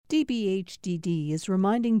DBHDD is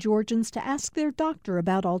reminding Georgians to ask their doctor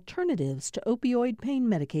about alternatives to opioid pain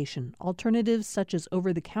medication. Alternatives such as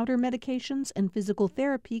over-the-counter medications and physical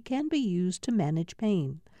therapy can be used to manage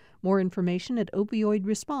pain. More information at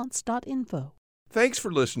opioidresponse.info. Thanks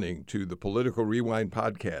for listening to the Political Rewind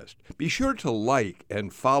podcast. Be sure to like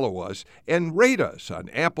and follow us and rate us on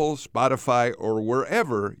Apple, Spotify, or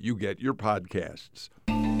wherever you get your podcasts.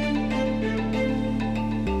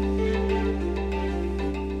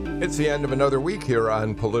 It's the end of another week here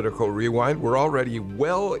on Political Rewind. We're already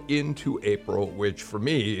well into April, which for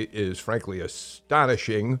me is frankly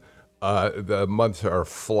astonishing. The months are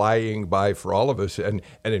flying by for all of us. And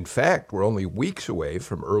in fact, we're only weeks away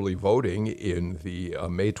from early voting in the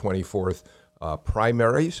May 24th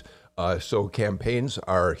primaries. So campaigns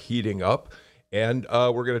are heating up. And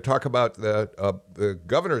we're going to talk about the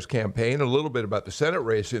governor's campaign, a little bit about the Senate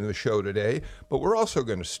race in the show today. But we're also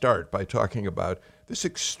going to start by talking about this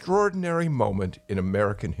extraordinary moment in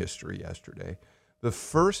American history yesterday. The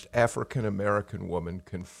first African-American woman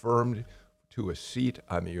confirmed to a seat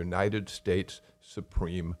on the United States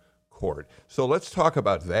Supreme Court. So let's talk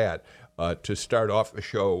about that to start off the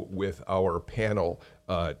show with our panel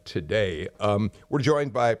today. We're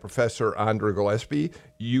joined by Professor Andra Gillespie.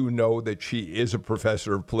 You know that she is a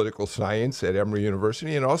professor of political science at Emory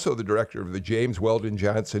University and also the director of the James Weldon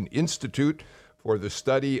Johnson Institute for the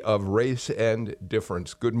Study of Race and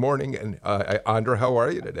Difference. Good morning. And Andra, how are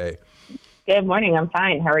you today? Good morning. I'm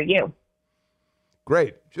fine. How are you?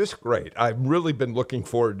 Great, just great. I've really been looking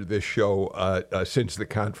forward to this show since the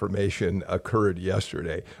confirmation occurred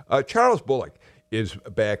yesterday. Charles Bullock is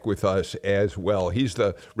back with us as well. He's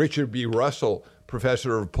the Richard B. Russell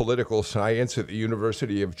Professor of Political Science at the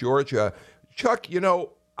University of Georgia. Chuck, you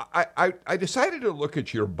know, I decided to look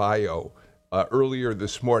at your bio earlier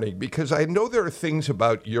this morning because I know there are things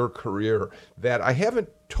about your career that I haven't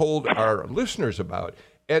told our listeners about.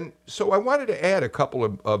 And so I wanted to add a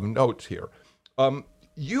couple of notes here.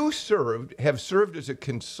 You have served as a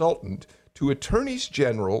consultant to attorneys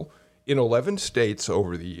general in 11 states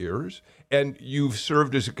over the years, and you've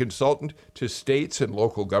served as a consultant to states and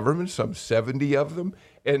local governments, some 70 of them.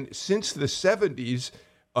 And since the 70s,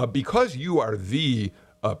 because you are the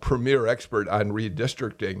premier expert on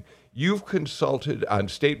redistricting, you've consulted on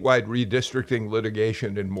statewide redistricting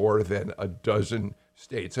litigation in more than a dozen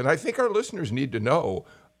states. And I think our listeners need to know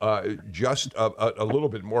just a little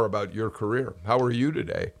bit more about your career. How are you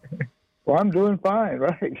today? Well, I'm doing fine,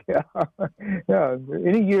 right? Yeah. Yeah.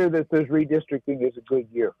 Any year that there's redistricting is a good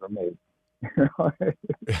year for me.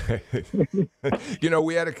 You know,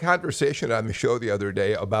 we had a conversation on the show the other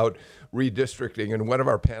day about redistricting, and one of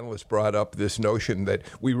our panelists brought up this notion that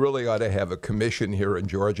we really ought to have a commission here in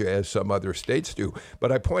Georgia, as some other states do.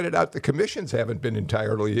 But I pointed out the commissions haven't been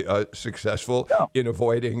entirely successful in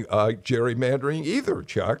avoiding gerrymandering either,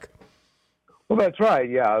 Chuck. Well, that's right.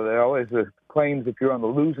 Yeah, there always claims if you're on the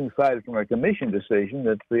losing side from a commission decision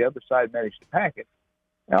that the other side managed to pack it.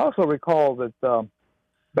 I also recall that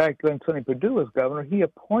back when Sonny Perdue was governor, he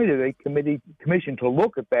appointed a commission to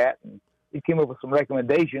look at that, and he came up with some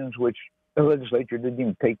recommendations which the legislature didn't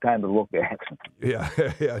even take time to look at. Yeah,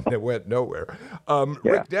 it went nowhere.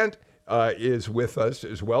 Rick Dent is with us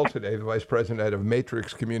as well today, the vice president of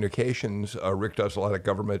Matrix Communications. Rick does a lot of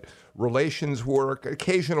government relations work,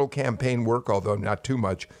 occasional campaign work, although not too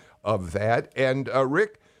much of that. And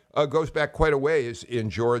Rick goes back quite a ways in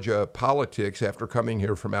Georgia politics. After coming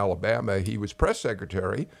here from Alabama, he was press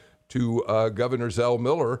secretary to Governor Zell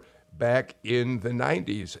Miller back in the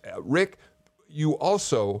 90s. Rick, you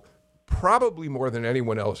also, probably more than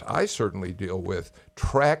anyone else I certainly deal with,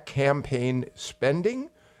 track campaign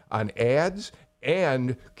spending on ads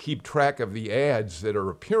and keep track of the ads that are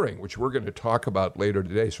appearing, which we're going to talk about later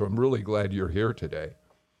today. So I'm really glad you're here today.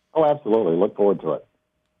 Oh, absolutely. Look forward to it.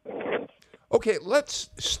 Okay, let's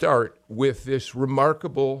start with this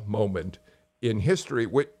remarkable moment in history,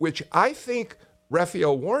 which I think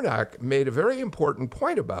Raphael Warnock made a very important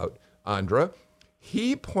point about, Andra.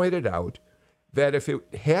 He pointed out that if it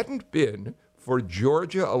hadn't been for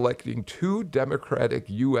Georgia electing 2 Democratic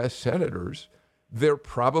U.S. senators, there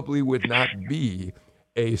probably would not be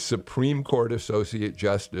a Supreme Court Associate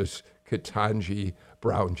Justice, Ketanji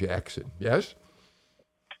Brown Jackson. Yes?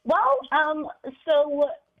 Well,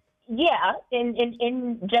 yeah,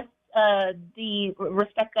 in just the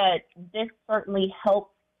respect that this certainly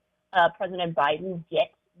helped President Biden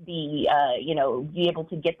get be able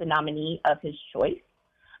to get the nominee of his choice.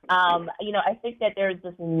 I think that there's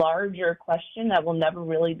this larger question that we'll never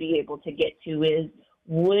really be able to get to is,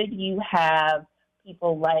 would you have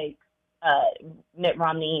people like Mitt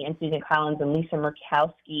Romney and Susan Collins and Lisa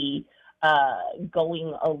Murkowski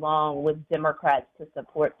going along with Democrats to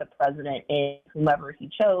support the president in whomever he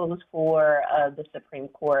chose for the Supreme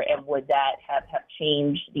Court, and would that have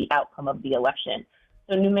changed the outcome of the election?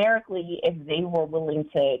 So numerically, if they were willing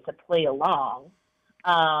to play along,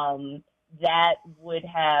 that would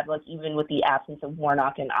have, like, even with the absence of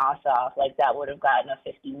Warnock and Ossoff, like, that would have gotten a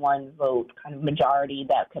 51 vote kind of majority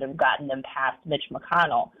that could have gotten them past Mitch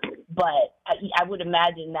McConnell. But I would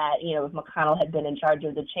imagine that, if McConnell had been in charge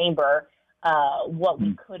of the chamber, what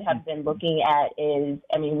we could have been looking at is,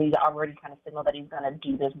 he's already kind of signaled that he's going to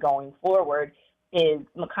do this going forward, is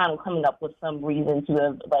McConnell coming up with some reason to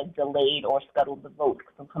have, like, delayed or scuttled the vote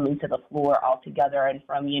from coming to the floor altogether, and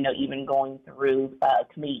from, even going through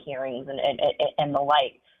committee hearings and the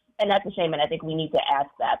like. And that's a shame, and I think we need to ask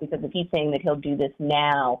that, because if he's saying that he'll do this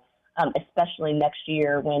now, especially next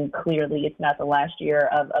year when clearly it's not the last year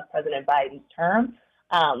of President Biden's term,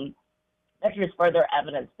 that's just further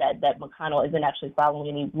evidence that McConnell isn't actually following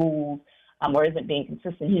any rules, or isn't being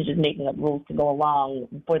consistent. He's just making up rules to go along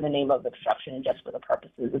for the name of obstruction and just for the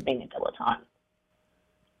purposes of being a dilettante.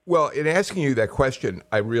 Well, in asking you that question,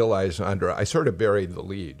 I realize, Andra, I sort of buried the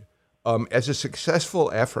lead. As a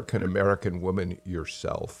successful African-American woman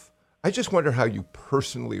yourself, I just wonder how you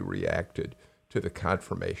personally reacted to the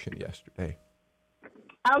confirmation yesterday.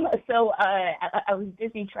 So I was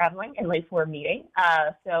busy traveling and late for a meeting,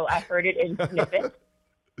 so I heard it in snippets.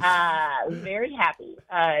 Very happy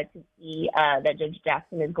to see that Judge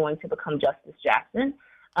Jackson is going to become Justice Jackson.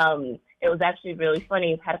 It was actually really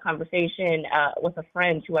funny. I had a conversation with a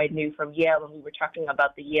friend who I knew from Yale, and we were talking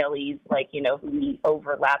about the Yaleys, who we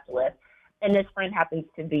overlapped with. And this friend happens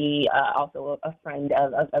to be also a friend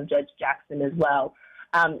of Judge Jackson as well.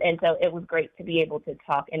 And so it was great to be able to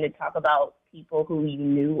talk about people who you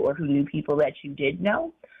knew or who knew people that you did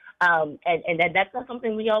know. And that's not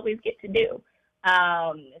something we always get to do.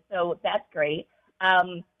 So that's great. I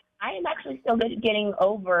am actually still getting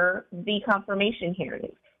over the confirmation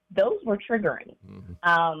hearings. Those were triggering.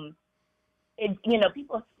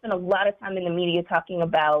 People have spent a lot of time in the media talking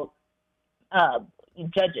about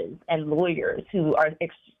judges and lawyers who are,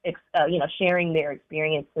 sharing their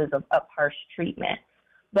experiences of harsh treatment.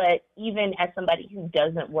 But even as somebody who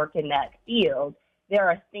doesn't work in that field, there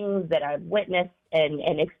are things that I've witnessed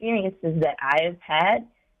and experiences that I have had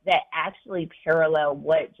that actually parallel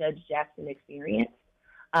what Judge Jackson experienced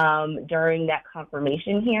during that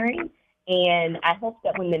confirmation hearing. And I hope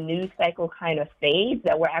that when the news cycle kind of fades,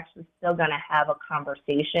 that we're actually still going to have a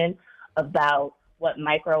conversation about what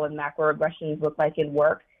micro and macroaggressions look like in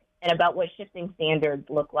work, and about what shifting standards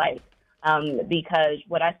look like. Because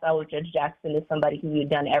what I saw with Judge Jackson is somebody who had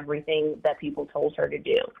done everything that people told her to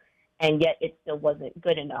do, and yet it still wasn't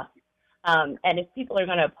good enough. And if people are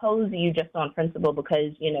going to oppose you just on principle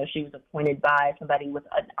because, she was appointed by somebody with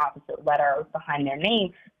an opposite letter behind their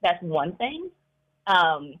name, that's one thing.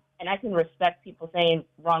 And I can respect people saying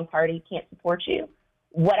wrong party, can't support you.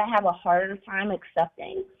 What I have a harder time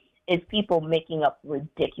accepting is people making up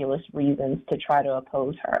ridiculous reasons to try to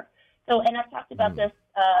oppose her. So, and I've talked about this,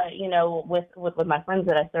 with my friends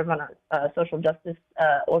that I serve on a social justice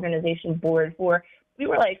organization board for. We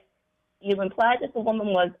were like, you implied that the woman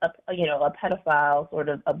was a pedophile, sort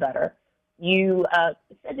of a better. You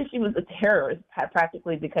said that she was a terrorist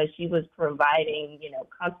practically because she was providing,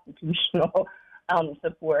 constitutional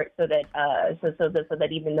support so that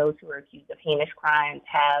even those who are accused of heinous crimes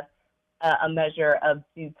have a measure of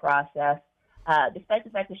due process. Despite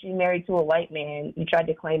the fact that she's married to a white man, you tried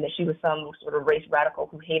to claim that she was some sort of race radical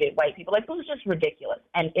who hated white people. It was just ridiculous,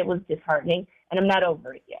 and it was disheartening, and I'm not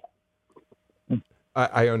over it yet.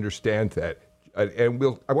 I understand that. And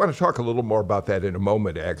I want to talk a little more about that in a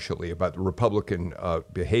moment, actually, about the Republican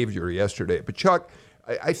behavior yesterday. But Chuck,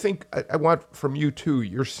 I think I want from you, too,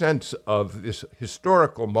 your sense of this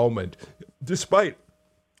historical moment, despite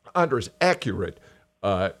Andra's accurate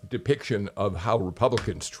depiction of how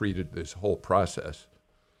Republicans treated this whole process.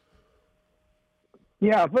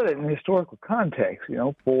 Yeah, I'll put it in historical context.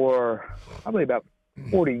 For probably about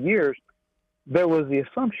 40 years, there was the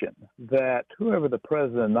assumption that whoever the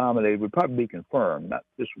president nominated would probably be confirmed, not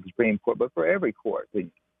just for the Supreme Court, but for every court.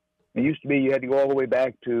 It used to be you had to go all the way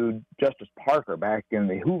back to Justice Parker back in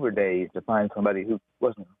the Hoover days to find somebody who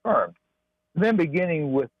wasn't confirmed. Then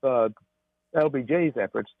beginning with LBJ's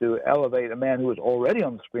efforts to elevate a man who was already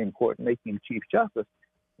on the Supreme Court and making him Chief Justice.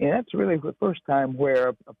 And that's really the first time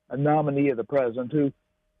where a nominee of the president who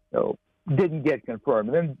didn't get confirmed.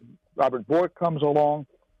 And then Robert Bork comes along.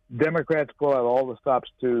 Democrats pull out all the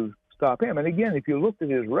stops to stop him. And again, if you looked at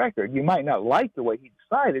his record, you might not like the way he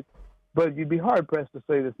decided, but you'd be hard-pressed to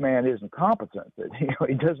say this man isn't competent, that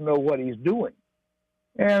he doesn't know what he's doing.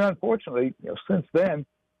 And unfortunately, since then,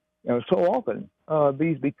 so often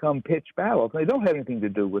these become pitch battles. They don't have anything to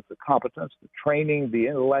do with the competence, the training, the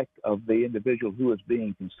intellect of the individual who is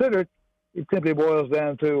being considered. It simply boils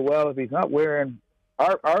down to, well, if he's not wearing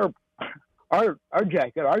our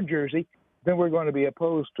jacket, our jersey, then we're going to be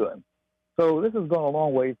opposed to him. So this has gone a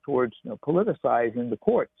long way towards politicizing the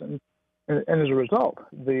courts, and as a result,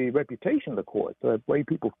 the reputation of the court, the way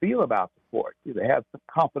people feel about the court, they have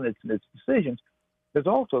confidence in its decisions, has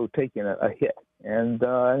also taken a hit. And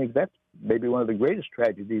I think that's maybe one of the greatest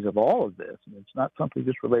tragedies of all of this. And it's not something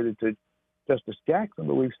just related to Justice Jackson,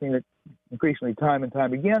 but we've seen it increasingly time and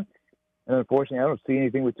time again. And unfortunately, I don't see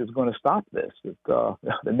anything which is going to stop this. That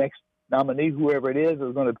the next nominee, whoever it is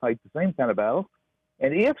going to fight the same kind of battle.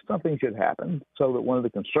 And if something should happen, so that one of the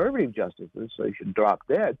conservative justices should drop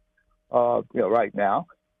dead, right now,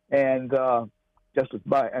 and President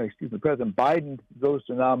Biden goes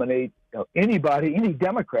to nominate anybody, any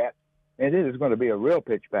Democrat, and it is going to be a real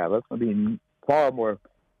pitch battle. It's going to be far more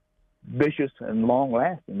vicious and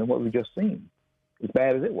long-lasting than what we've just seen, as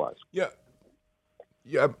bad as it was.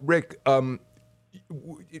 Yeah, Rick,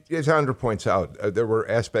 as Andra points out, there were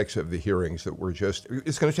aspects of the hearings that were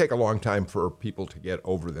it's going to take a long time for people to get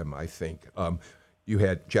over them, I think. You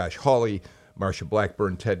had Josh Hawley, Marsha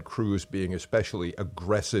Blackburn, Ted Cruz being especially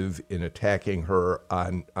aggressive in attacking her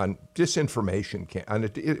on disinformation.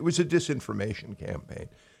 It was a disinformation campaign.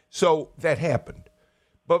 So that happened.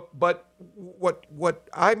 But what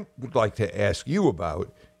I would like to ask you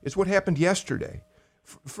about is what happened yesterday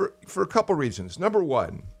for a couple reasons. Number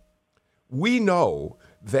one, we know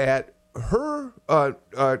that her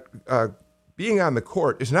being on the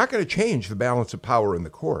court is not going to change the balance of power in the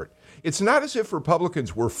court. It's not as if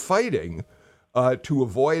Republicans were fighting to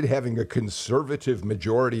avoid having a conservative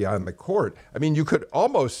majority on the court. I mean, you could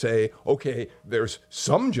almost say, okay, there's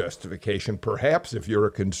some justification, perhaps, if you're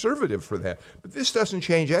a conservative for that. But this doesn't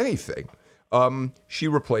change anything. She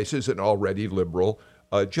replaces an already liberal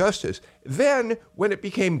justice. Then, when it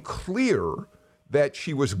became clear that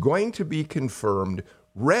she was going to be confirmed,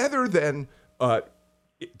 rather than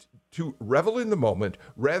to revel in the moment,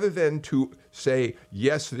 rather than to say,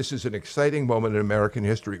 yes, this is an exciting moment in American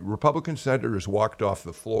history, Republican senators walked off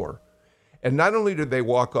the floor. And not only did they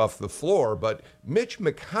walk off the floor, but Mitch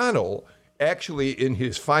McConnell actually, in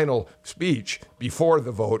his final speech before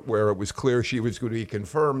the vote, where it was clear she was going to be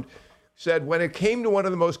confirmed, said, when it came to one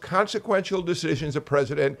of the most consequential decisions a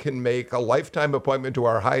president can make, a lifetime appointment to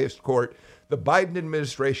our highest court, the Biden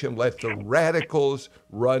administration let the radicals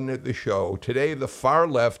run the show. Today, the far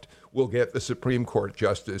left will get the Supreme Court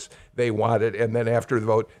justice they wanted. And then after the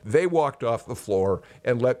vote, they walked off the floor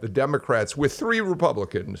and let the Democrats, with 3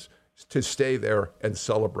 Republicans, to stay there and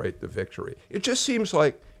celebrate the victory. It just seems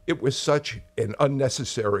like it was such an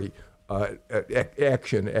unnecessary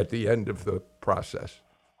action at the end of the process.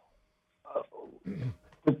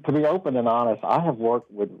 To be open and honest, I have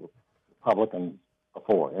worked with Republicans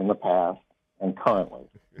before, in the past and currently.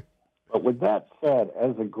 But with that said,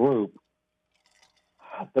 as a group,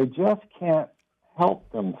 they just can't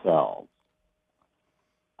help themselves.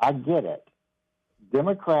 I get it.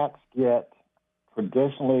 Democrats get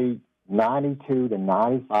traditionally 92 to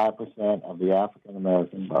 95% of the African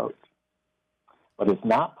American vote. But it's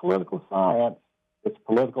not political science, it's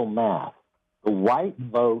political math. The white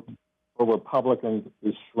vote for Republicans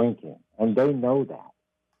is shrinking, and they know that.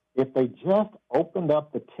 If they just opened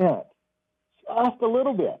up the tent just a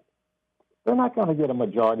little bit, they're not going to get a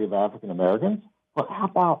majority of African Americans. But how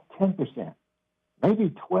about 10%,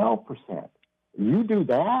 maybe 12%? You do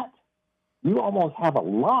that, you almost have a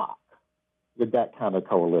lock with that kind of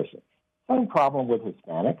coalition. Same problem with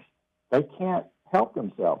Hispanics. They can't help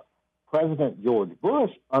themselves. President George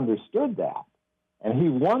Bush understood that, and he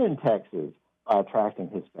won in Texas by attracting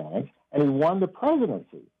Hispanics, and he won the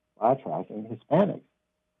presidency by attracting Hispanics.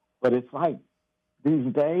 But it's like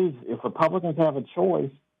these days, if Republicans have a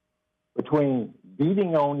choice between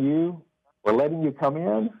beating on you or letting you come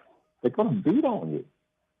in, they're going to beat on you.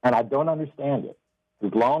 And I don't understand it.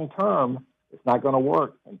 Because long term, it's not going to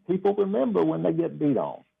work. And people remember when they get beat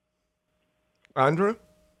on. Andra?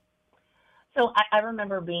 So I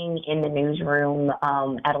remember being in the newsroom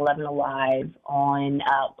at 11 Alive on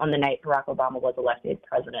the night Barack Obama was elected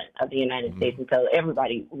president of the United States, and so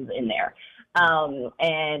everybody was in there.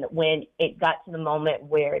 And when it got to the moment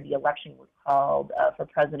where the election was called for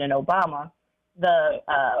President Obama, the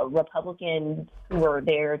Republicans who were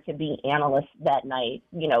there to be analysts that night,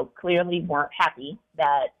 clearly weren't happy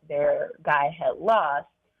that their guy had lost.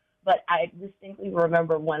 But I distinctly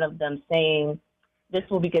remember one of them saying, "This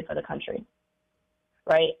will be good for the country."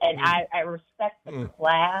 Right. And I respect the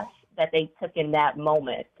class that they took in that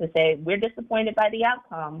moment to say, we're disappointed by the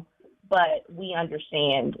outcome, but we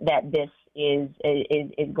understand that this is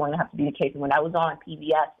going to have to be the case. And when I was on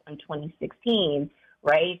PBS in 2016,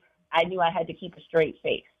 right, I knew I had to keep a straight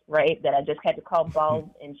face, right, that I just had to call balls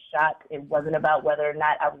and shots. It wasn't about whether or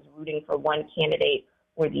not I was rooting for one candidate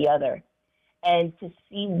or the other. And to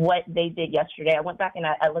see what they did yesterday, I went back and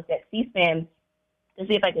I looked at C-SPAN to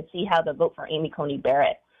see if I could see how the vote for Amy Coney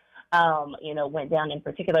Barrett, went down in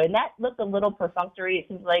particular. And that looked a little perfunctory. It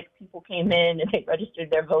seems like people came in and they registered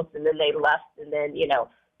their votes and then they left. And then,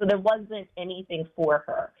 so there wasn't anything for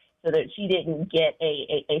her, so that she didn't get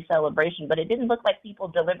a celebration. But it didn't look like people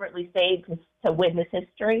deliberately stayed to witness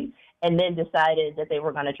history and then decided that they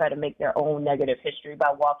were going to try to make their own negative history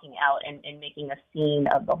by walking out and making a scene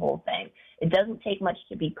of the whole thing. It doesn't take much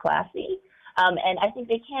to be classy. And I think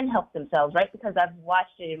they can help themselves, right? Because I've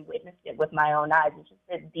watched it and witnessed it with my own eyes. It's just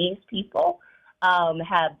that these people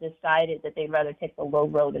have decided that they'd rather take the low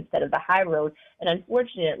road instead of the high road. And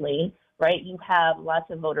unfortunately, right, you have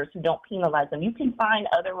lots of voters who don't penalize them. You can find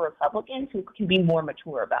other Republicans who can be more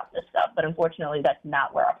mature about this stuff. But unfortunately, that's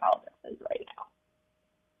not where our politics is right now.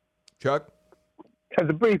 Chuck? And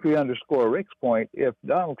to briefly underscore Rick's point, if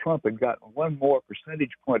Donald Trump had gotten one more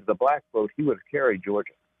percentage point of the black vote, he would have carried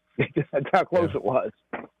Georgia. That's how close it was.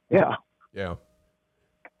 Yeah. Yeah.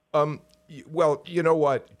 Well, you know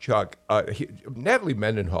what, Chuck? Natalie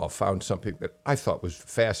Mendenhall found something that I thought was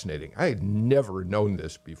fascinating. I had never known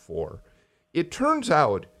this before. It turns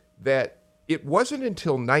out that it wasn't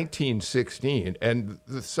until 1916, and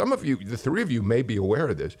some of you, the three of you may be aware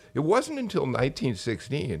of this, it wasn't until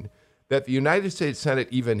 1916 that the United States Senate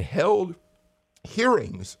even held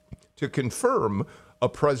hearings to confirm a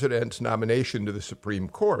president's nomination to the Supreme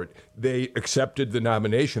Court. They accepted the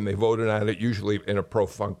nomination. They voted on it, usually in a pro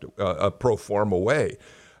forma way.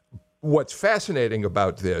 What's fascinating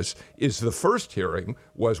about this is the first hearing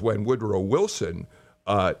was when Woodrow Wilson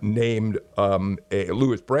named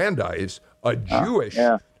Louis Brandeis, a Jewish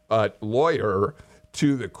lawyer,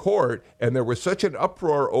 to the court, and there was such an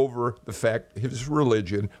uproar over the fact his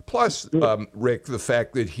religion, plus, Rick, the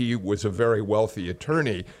fact that he was a very wealthy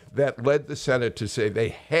attorney, that led the Senate to say they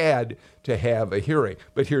had to have a hearing.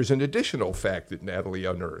 But here's an additional fact that Natalie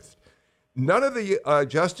unearthed. None of the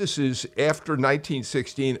justices after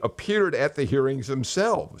 1916 appeared at the hearings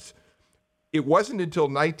themselves. It wasn't until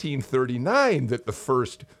 1939 that the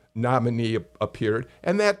first nominee appeared,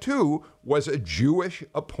 and that too was a Jewish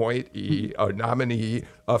appointee, a nominee,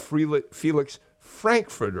 Felix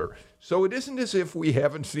Frankfurter. So it isn't as if we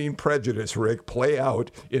haven't seen prejudice, Rick, play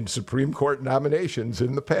out in Supreme Court nominations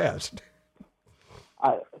in the past.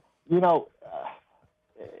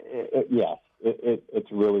 Yes,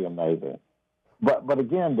 it's really amazing. But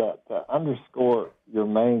again, to underscore your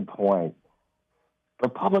main point,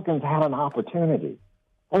 Republicans had an opportunity.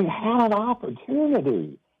 They had an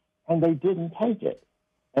opportunity, and they didn't take it.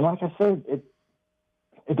 And like I said,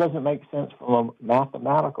 it doesn't make sense from a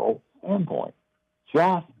mathematical standpoint.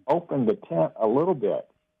 Just open the tent a little bit,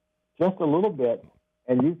 just a little bit,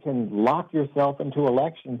 and you can lock yourself into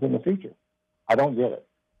elections in the future. I don't get it.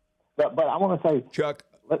 But I want to say... Chuck,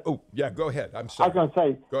 go ahead. I'm sorry. I was going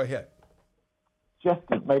to say... Go ahead. Just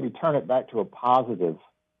to maybe turn it back to a positive,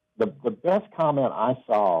 the best comment I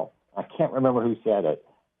saw, I can't remember who said it,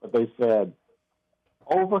 but they said,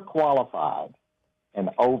 overqualified and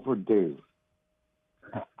overdue.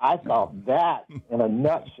 I thought that in a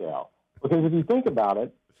nutshell. Because if you think about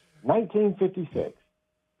it,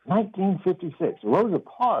 1956, Rosa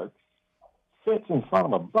Parks sits in front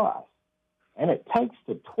of a bus, and it takes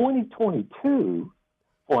to 2022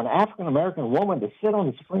 for an African-American woman to sit on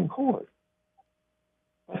the Supreme Court.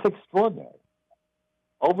 That's extraordinary.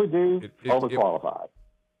 Overdue, overqualified.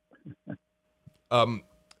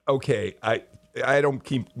 Okay, I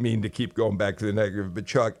don't mean to keep going back to the negative, but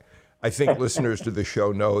Chuck, I think listeners to the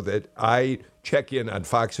show know that I check in on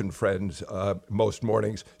Fox and Friends most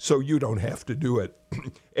mornings, so you don't have to do it.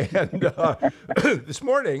 And this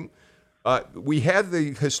morning, we had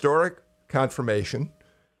the historic confirmation.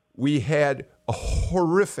 We had a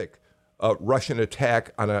horrific Russian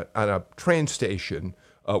attack on a train station,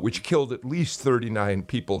 which killed at least 39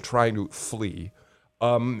 people trying to flee.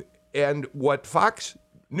 And what Fox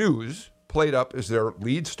News played up as their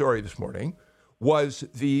lead story this morning was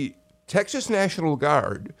the Texas National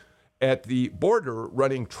Guard at the border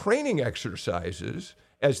running training exercises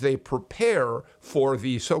as they prepare for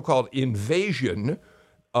the so-called invasion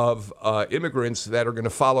of immigrants that are going to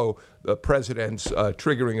follow the president's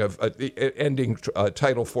triggering of ending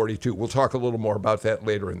Title 42. We'll talk a little more about that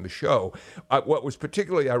later in the show. What was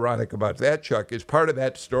particularly ironic about that, Chuck, is part of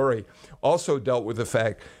that story also dealt with the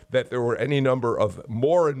fact that there were any number of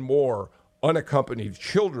more and more unaccompanied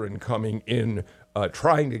children coming in,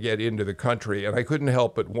 trying to get into the country. And I couldn't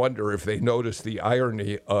help but wonder if they noticed the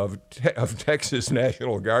irony of Texas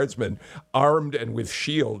National Guardsmen armed and with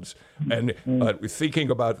shields, and thinking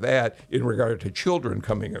about that in regard to children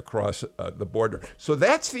coming across the border. So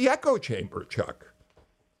that's the echo chamber, Chuck.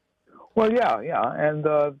 Well, yeah. And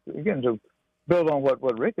again, to build on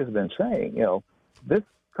what Rick has been saying, this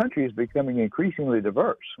country is becoming increasingly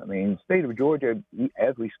diverse. I mean, the state of Georgia,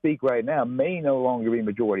 as we speak right now, may no longer be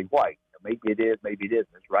majority white. Maybe it is, maybe it isn't.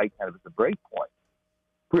 It's right kind of at the break point.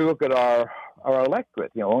 If we look at our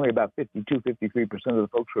electorate, only about 53% of the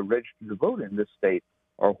folks who are registered to vote in this state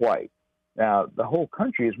are white. Now, the whole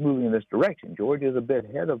country is moving in this direction. Georgia is a bit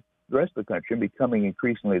ahead of the rest of the country and becoming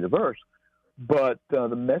increasingly diverse. But the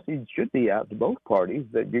message should be out to both parties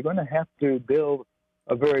that you're going to have to build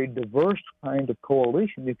a very diverse kind of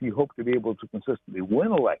coalition if you hope to be able to consistently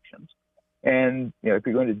win elections. And if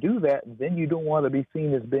you're going to do that, then you don't want to be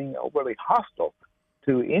seen as being overly hostile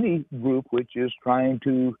to any group which is trying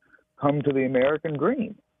to come to the American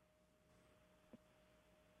dream.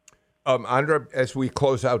 Andra, as we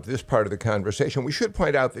close out this part of the conversation, we should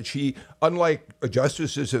point out that she, unlike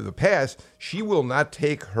justices of the past, she will not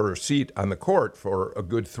take her seat on the court for a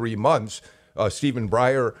good 3 months. Stephen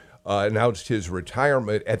Breyer announced his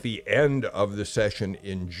retirement at the end of the session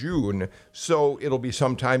in June, so it'll be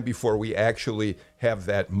some time before we actually have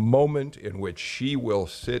that moment in which she will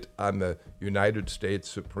sit on the United States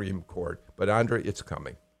Supreme Court. But Andra, it's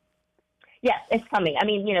coming. Yes, it's coming. I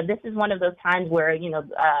mean, this is one of those times where,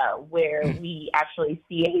 where we actually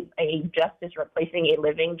see a justice replacing a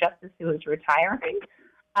living justice who is retiring.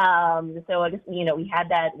 So I guess, we had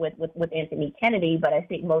that with Anthony Kennedy, but I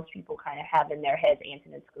think most people kind of have in their heads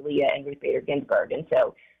Antonin Scalia and Ruth Bader Ginsburg. And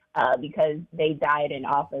so because they died in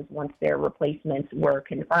office once their replacements were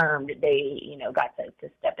confirmed, they, got to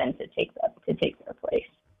step in to take their place.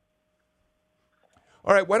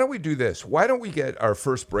 All right, why don't we do this? Why don't we get our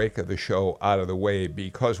first break of the show out of the way,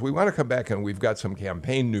 because we want to come back and we've got some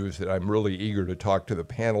campaign news that I'm really eager to talk to the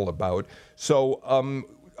panel about. So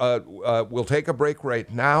we'll take a break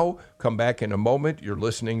right now, come back in a moment. You're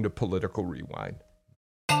listening to Political Rewind.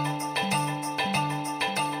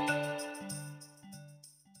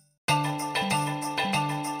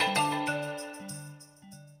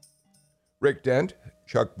 Rick Dent,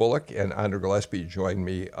 Chuck Bullock, and Andra Gillespie join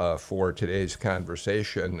me for today's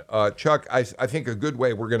conversation. Chuck, I think a good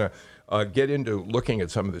way we're going to get into looking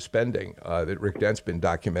at some of the spending that Rick Dent's been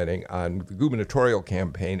documenting on the gubernatorial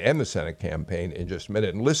campaign and the Senate campaign in just a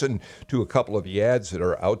minute, and listen to a couple of the ads that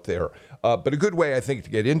are out there. But a good way, I think, to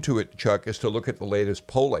get into it, Chuck, is to look at the latest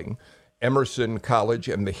polling. Emerson College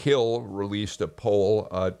and The Hill released a poll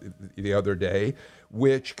the other day,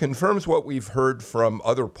 which confirms what we've heard from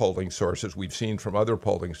other polling sources, we've seen from other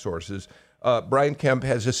polling sources. Brian Kemp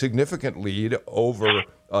has a significant lead over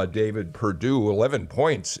David Perdue, 11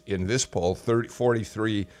 points in this poll,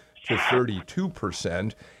 43 to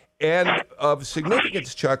 32%. And of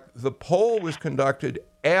significance, Chuck, the poll was conducted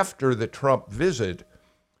after the Trump visit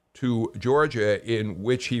to Georgia, in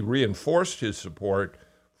which he reinforced his support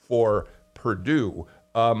for Perdue.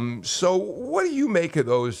 So what do you make of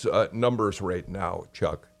those numbers right now,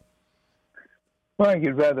 Chuck? Well, I think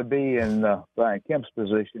you'd rather be in Brian Kemp's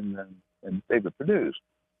position than David Perdue's.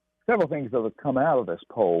 Several things that have come out of this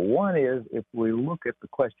poll. One is, if we look at the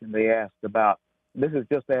question they asked about, this is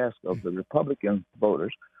just asked of the Republican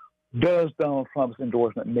voters, does Donald Trump's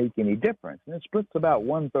endorsement make any difference? And it splits about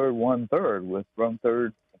one-third, with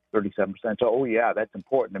one-third, 37%. So, yeah, that's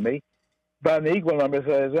important to me. But an equal number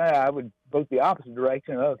says, I would vote the opposite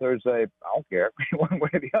direction. Another third say, I don't care, one way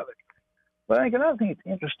or the other. But I think another thing that's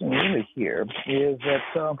interesting really here is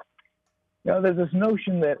that, there's this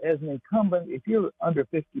notion that as an incumbent, if you're under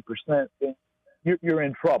 50%, then you're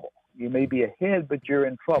in trouble. You may be ahead, but you're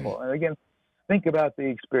in trouble. And again, think about the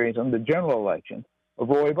experience on the general election of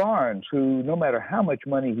Roy Barnes, who, no matter how much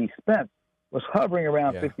money he spent, was hovering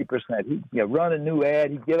around 50%. He'd run a new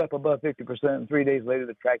ad, he'd get up above 50%, and 3 days later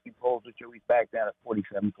the tracking polls would show he's back down at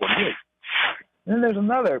 47, 48. And then there's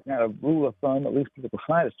another kind of rule of thumb, at least political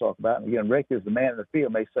scientists talk about, and again, Rick is the man in the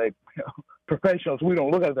field, may say, professionals, we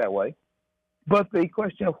don't look at it that way. But the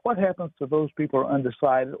question of what happens to those people who are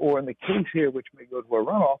undecided, or in the case here, which may go to a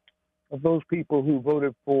runoff, of those people who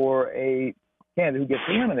voted for a candidate who gets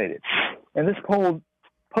eliminated. And this poll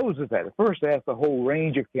poses that. At first, they asked a whole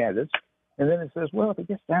range of candidates, And then it says, well, if it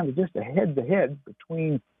gets down to just a head-to-head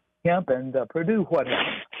between Kemp and Perdue, what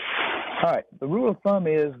happens? All right, the rule of thumb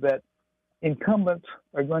is that incumbents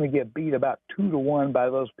are going to get beat about 2-1 by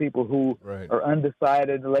those people who are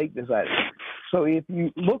undecided, late decided. So if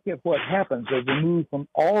you look at what happens as we move from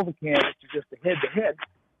all the candidates to just a head-to-head,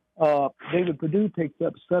 David Perdue picks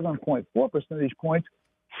up 7.4 percentage points.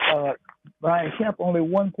 Brian Kemp only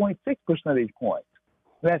 1.6 percentage points.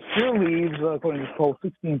 That still leaves, according to the poll,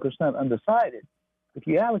 16% undecided. If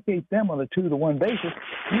you allocate them on a 2-to-1 basis,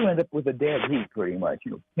 you end up with a dead heat pretty much.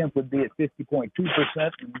 Kemp would be at 50.2%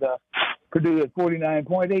 and Perdue at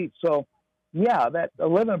 49.8%. So, yeah, that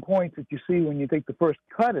 11 points that you see when you take the first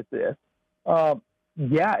cut at this,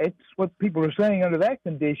 it's what people are saying under that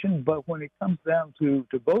condition. But when it comes down to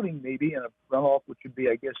voting, maybe in a runoff, which would be,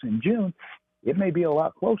 I guess, in June, it may be a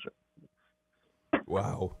lot closer.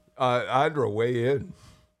 Wow. Andra, weigh in.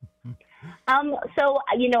 So,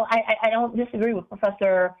 I don't disagree with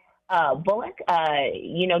Professor Bullock.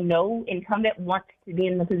 No incumbent wants to be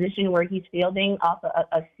in the position where he's fielding off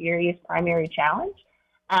a serious primary challenge.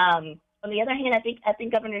 On the other hand, I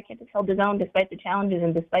think Governor Kemp has held his own despite the challenges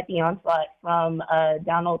and despite the onslaught from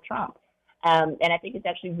Donald Trump. And I think it's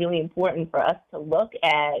actually really important for us to look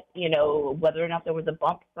at, whether or not there was a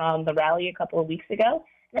bump from the rally a couple of weeks ago.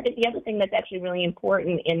 And I think the other thing that's actually really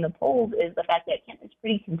important in the polls is the fact that Kemp has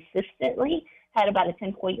pretty consistently had about a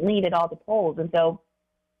 10-point lead at all the polls. And so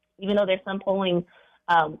even though there's some polling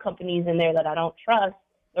companies in there that I don't trust,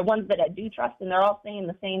 they're ones that I do trust, and they're all saying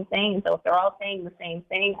the same thing. So if they're all saying the same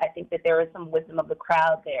thing, I think that there is some wisdom of the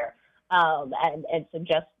crowd there and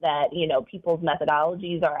suggest that, people's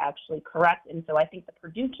methodologies are actually correct. And so I think the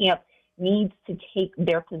Perdue camp needs to take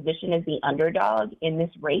their position as the underdog in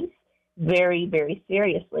this race very, very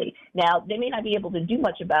seriously. Now, they may not be able to do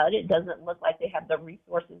much about it. It doesn't look like they have the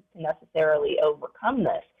resources to necessarily overcome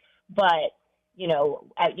this. But,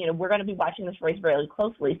 we're going to be watching this race very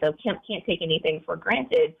closely, so Kemp can't take anything for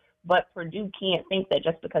granted. But Perdue can't think that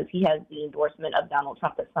just because he has the endorsement of Donald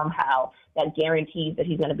Trump that somehow that guarantees that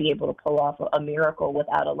he's going to be able to pull off a miracle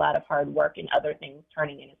without a lot of hard work and other things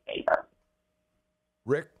turning in his favor.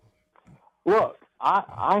 Rick? Look,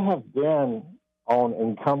 I have been on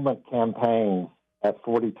incumbent campaigns at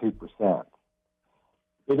 42%.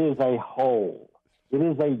 It is a hole. It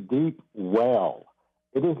is a deep well.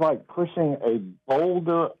 It is like pushing a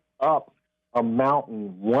boulder up a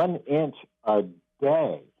mountain 1 inch a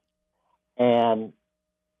day. And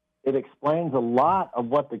it explains a lot of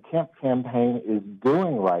what the Kemp campaign is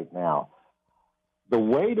doing right now. The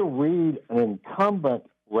way to read an incumbent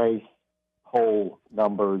race poll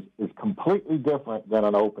numbers is completely different than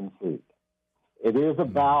an open seat. It is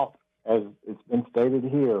about, as it's been stated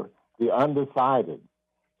here, the undecided.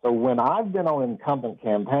 So when I've been on incumbent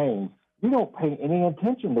campaigns, you don't pay any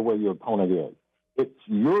attention to where your opponent is. It's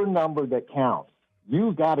your number that counts.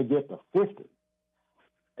 You've got to get to 50.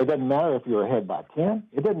 It doesn't matter if you're ahead by 10.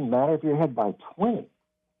 It doesn't matter if you're ahead by 20.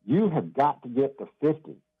 You have got to get to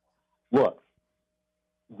 50. Look,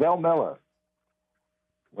 Zell Miller,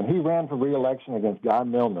 when he ran for re-election against Guy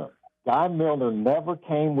Milner never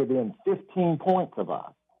came within 15 points of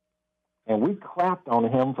us. And we crapped on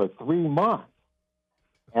him for 3 months.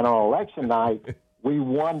 And on election night, we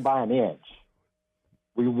won by an inch.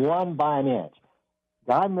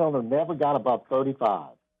 Guy Milner never got above 35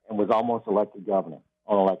 and was almost elected governor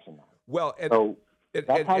on election night. Well,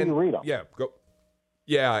 that's how you read them. Yeah,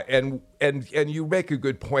 yeah, and you make a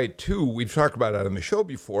good point too. We've talked about it on the show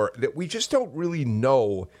before that we just don't really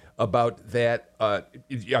know about that. I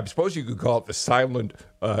suppose you could call it the silent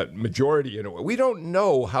majority in a way. We don't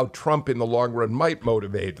know how Trump in the long run might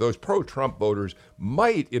motivate those pro-Trump voters.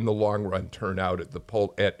 Might in the long run turn out at the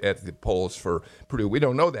polls for Perdue. We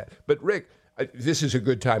don't know that. But Rick, this is a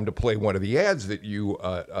good time to play one of the ads that you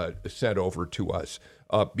sent over to us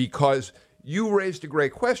because you raised a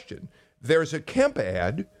great question. There's a Kemp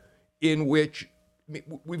ad in which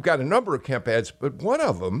we've got a number of Kemp ads, but one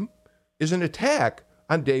of them is an attack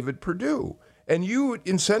on David Perdue. And you,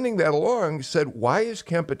 in sending that along, said, why is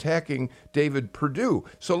Kemp attacking David Perdue?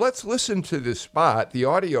 So let's listen to this spot, the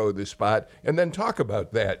audio of this spot, and then talk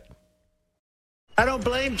about that. I don't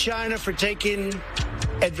blame China for taking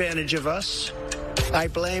advantage of us. I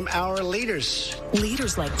blame our leaders.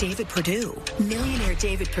 Leaders like David Perdue. Millionaire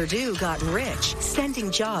David Perdue got rich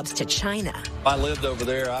sending jobs to China. I lived over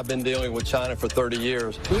there. I've been dealing with China for 30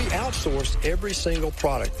 years. We outsourced every single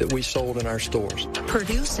product that we sold in our stores.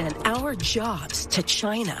 Perdue sent our jobs to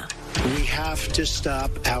China. We have to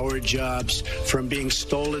stop our jobs from being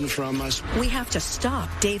stolen from us. We have to stop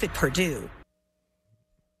David Perdue.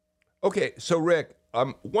 Okay, so Rick,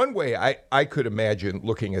 one way I could imagine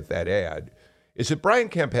looking at that ad is that Brian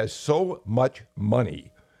Kemp has so much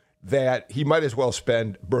money that he might as well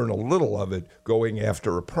burn a little of it going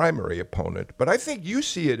after a primary opponent. But I think you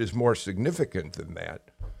see it as more significant than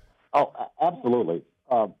that. Oh, absolutely.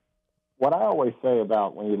 What I always say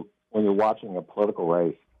about when you're watching a political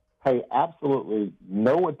race, pay absolutely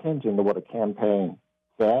no attention to what a campaign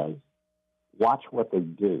says. Watch what they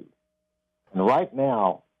do. And right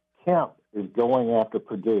now, Kemp is going after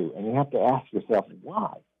Perdue, and you have to ask yourself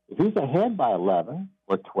why. If he's ahead by 11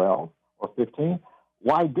 or 12 or 15,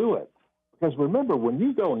 why do it? Because remember, when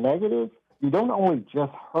you go negative, you don't only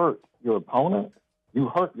just hurt your opponent, you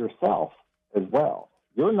hurt yourself as well.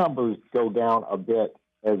 Your numbers go down a bit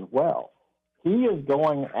as well. He is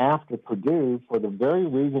going after Perdue for the very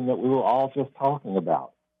reason that we were all just talking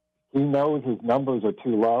about. He knows his numbers are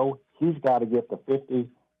too low. He's got to get to 50,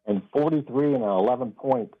 and 43 and an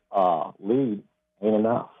 11-point lead ain't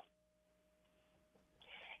enough.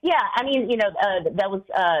 Yeah, I mean, that was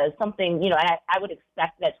something, I would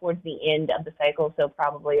expect that towards the end of the cycle, so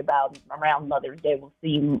probably around Mother's Day, we'll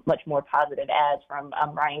see much more positive ads from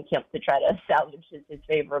Brian Kemp to try to salvage his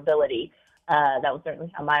favorability. That was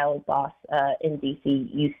certainly how my old boss in D.C.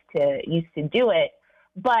 used to do it.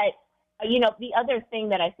 But, the other thing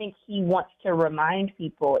that I think he wants to remind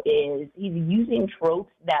people is he's using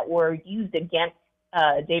tropes that were used against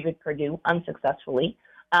David Perdue unsuccessfully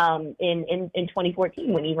in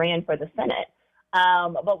 2014 when he ran for the Senate.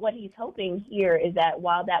 But what he's hoping here is that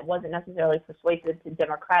while that wasn't necessarily persuasive to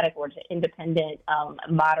Democratic or to independent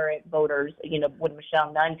moderate voters, when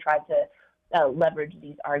Michelle Nunn tried to leverage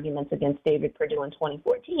these arguments against David Perdue in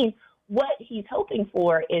 2014, what he's hoping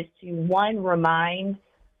for is to, one, remind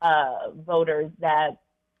voters that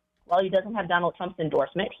while he doesn't have Donald Trump's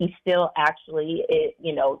endorsement, he still actually,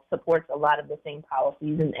 supports a lot of the same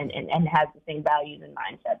policies and has the same values and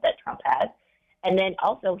mindset that Trump has. And then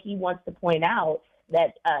also he wants to point out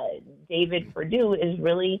that David Perdue is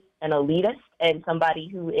really an elitist and somebody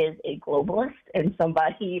who is a globalist and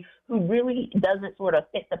somebody who really doesn't sort of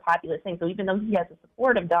fit the populist thing. So even though he has the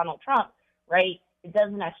support of Donald Trump, right, it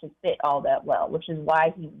doesn't actually fit all that well, which is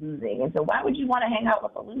why he's losing. And so why would you want to hang out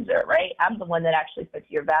with a loser, right? I'm the one that actually fits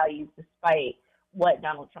your values despite what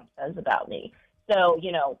Donald Trump says about me. So,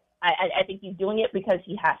 I think he's doing it because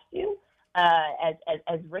he has to,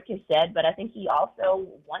 as Rick has said, but I think he also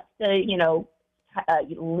wants to,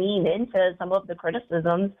 lean into some of the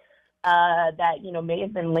criticisms that, may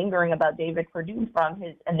have been lingering about David Perdue from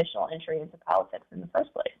his initial entry into politics in the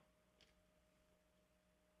first place.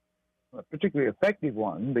 A particularly effective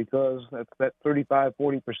one, because that's that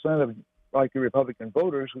 35-40% of likely Republican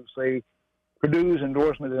voters who say Perdue's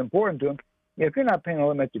endorsement is important to them. If you're not paying all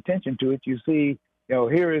that much attention to it, you see,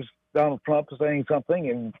 here is Donald Trump saying something,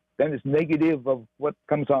 and then it's negative of what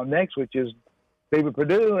comes on next, which is David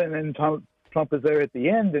Perdue, and then Trump is there at the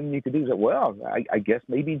end, and you could do that. Well, I guess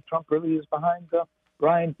maybe Trump really is behind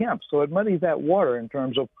Brian Kemp. So it muddies that water in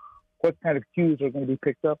terms of what kind of cues are going to be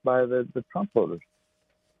picked up by the Trump voters.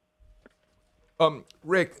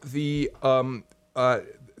 Rick,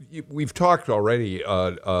 we've talked already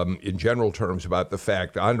in general terms about the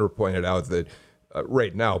fact, Andra pointed out that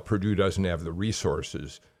right now Perdue doesn't have the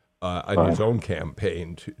resources in his own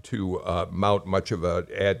campaign to mount much of an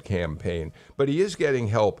ad campaign, but he is getting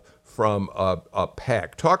help from a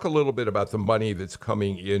PAC. Talk a little bit about the money that's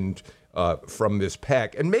coming in from this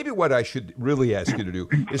PAC. And maybe what I should really ask you to do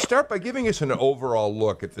is start by giving us an overall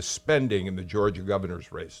look at the spending in the Georgia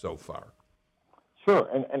governor's race so far. Sure,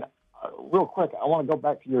 and real quick, I want to go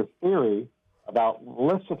back to your theory about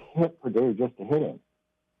let's just hit Perdue just to hit him.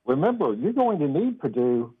 Remember, you're going to need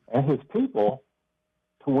Perdue and his people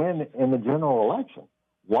to win in the general election.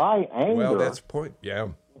 Why anger? Well, that's the point, yeah.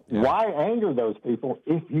 Why anger those people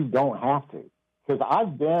if you don't have to? Because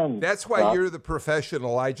I've been... That's why you're the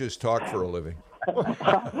professional. I just talk for a living.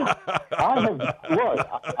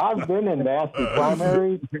 I've been in nasty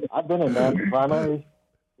primaries.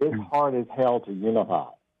 It's hard as hell to unify.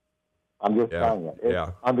 I'm just telling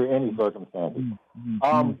you, under any circumstances.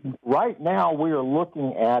 Right now, we are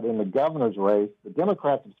looking at, in the governor's race, the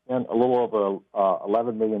Democrats have spent a little over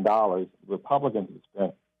 $11 million. Republicans have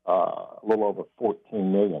spent a little over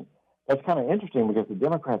 $14 million. That's kind of interesting because the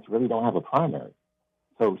Democrats really don't have a primary.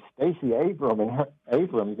 So Stacey Abrams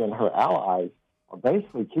and her allies are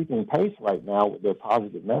basically keeping pace right now with their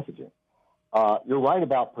positive messaging. You're right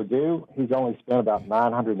about Perdue. He's only spent about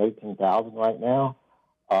 $918,000 right now.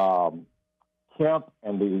 Kemp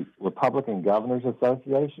and the Republican Governors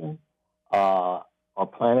Association are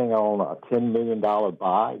planning on a $10 million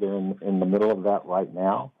buy. They're in the middle of that right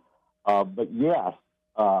now. But yes,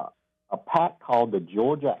 a PAC called the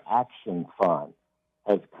Georgia Action Fund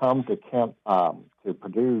has come to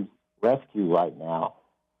Purdue's rescue right now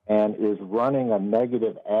and is running a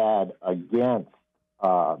negative ad against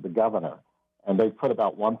the governor. And they put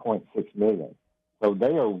about $1.6 million. So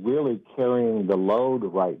they are really carrying the load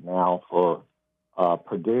right now for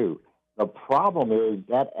Purdue. The problem is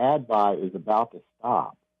that ad buy is about to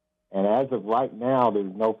stop. And as of right now,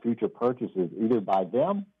 there's no future purchases either by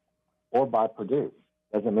them or by Purdue.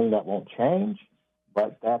 Doesn't mean that won't change,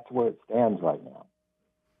 but that's where it stands right now.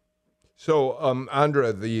 So,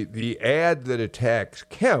 Andra, the ad that attacks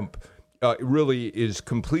Kemp really is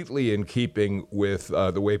completely in keeping with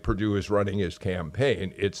the way Purdue is running his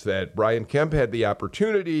campaign. It's that Brian Kemp had the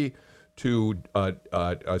opportunity to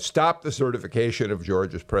stop the certification of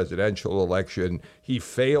Georgia's presidential election. He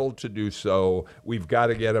failed to do so. We've got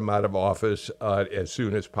to get him out of office as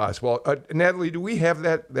soon as possible. Natalie, do we have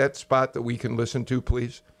that spot that we can listen to,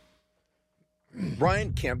 please?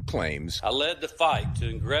 Brian Kemp claims, I led the fight to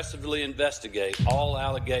aggressively investigate all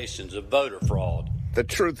allegations of voter fraud. The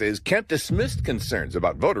truth is, Kemp dismissed concerns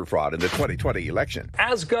about voter fraud in the 2020 election.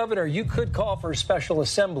 As governor, you could call for a special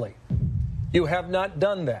assembly. You have not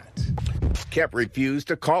done that. Kemp refused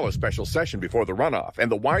to call a special session before the runoff, and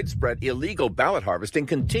the widespread illegal ballot harvesting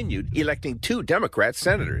continued, electing 2 Democrat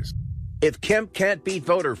senators. If Kemp can't beat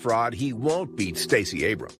voter fraud, he won't beat Stacey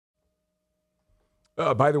Abrams.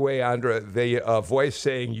 By the way, Andra, the voice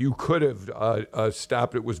saying you could have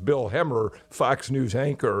stopped it was Bill Hemmer, Fox News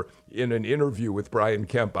anchor, in an interview with Brian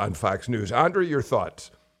Kemp on Fox News. Andra, your thoughts?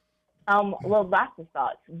 Well, lots of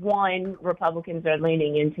thoughts. One, Republicans are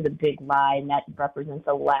leaning into the big lie, and that represents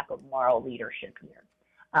a lack of moral leadership here.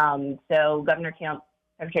 So Governor Kemp,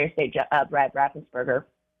 Secretary of State Brad Raffensperger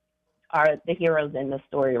are the heroes in this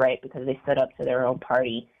story, right, because they stood up to their own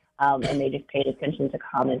party, and they just paid attention to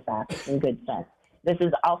common facts and good sense. This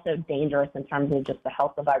is also dangerous in terms of just the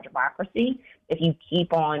health of our democracy. If you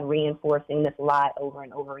keep on reinforcing this lie over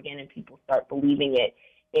and over again and people start believing it,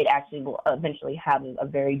 it actually will eventually have a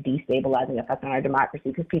very destabilizing effect on our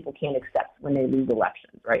democracy because people can't accept when they lose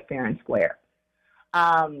elections, right, fair and square.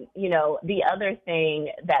 The other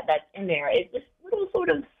thing that's in there is this little sort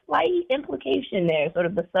of slight implication there, sort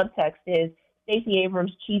of the subtext is Stacey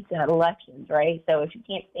Abrams cheats at elections, right? So if you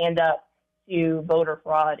can't stand up to voter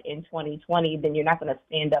fraud in 2020, then you're not going to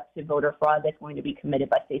stand up to voter fraud that's going to be committed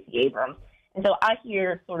by Stacey Abrams. And so I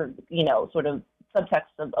hear sort of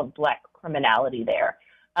subtext of black criminality there.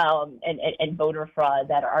 And voter fraud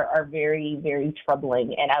that are very, very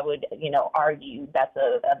troubling. And I would, argue that's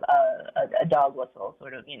a dog whistle,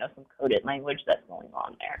 sort of, some coded language that's going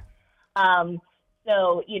on there.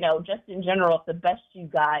 So, just in general, if the best you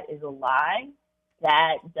got is a lie,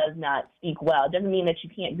 that does not speak well. It doesn't mean that you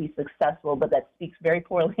can't be successful, but that speaks very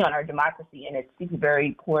poorly on our democracy, and it speaks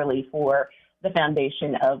very poorly for the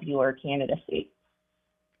foundation of your candidacy.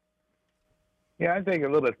 Yeah, I'd take it a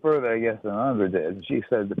little bit further, I guess, than Andra did. She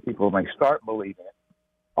said that people may start believing it.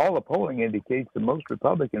 All the polling indicates that most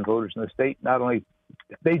Republican voters in the state not only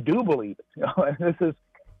they do believe it. And this is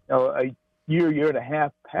a year and a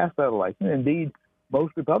half past that election. Indeed,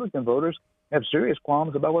 most Republican voters have serious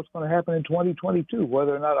qualms about what's going to happen in 2022,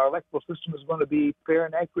 whether or not our electoral system is going to be fair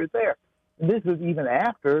and accurate there. And this is even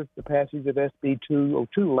after the passage of SB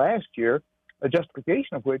 202 last year, a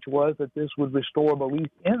justification of which was that this would restore belief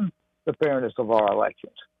in the fairness of our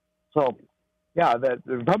elections. So, yeah, that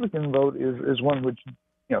the Republican vote is one which,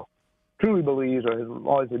 truly believes or has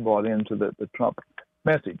always been bought into the Trump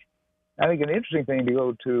message. I think an interesting thing to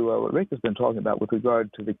go to what Rick has been talking about with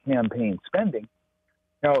regard to the campaign spending.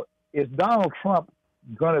 Is Donald Trump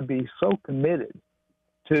going to be so committed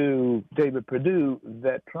to David Perdue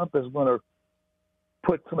that Trump is going to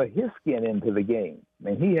put some of his skin into the game?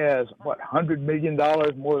 I mean, he has, $100 million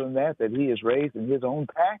more than that he has raised in his own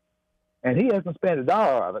PAC, and he hasn't spent a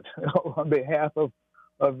dollar of it on behalf of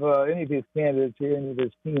any of his candidates here, any of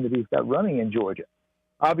his team that he's got running in Georgia.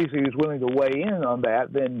 Obviously, he's willing to weigh in on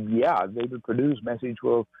that, then, yeah, David Perdue's message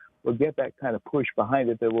will get that kind of push behind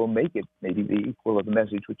it that will make it maybe the equal of the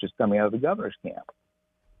message which is coming out of the governor's camp.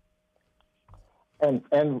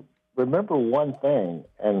 And remember one thing,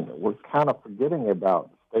 and we're kind of forgetting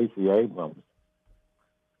about Stacey Abrams.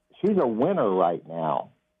 She's a winner right now,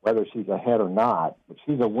 whether she's ahead or not, but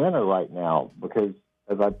she's a winner right now because,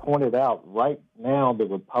 as I pointed out, right now the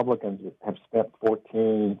Republicans have spent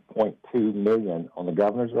 $14.2 million on the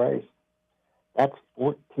governor's race. That's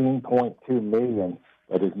 $14.2 million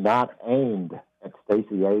that is not aimed at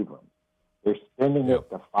Stacey Abrams. They're spending it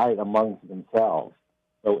to fight amongst themselves.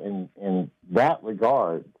 So in that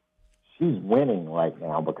regard, she's winning right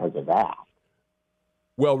now because of that.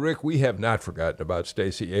 Well, Rick, we have not forgotten about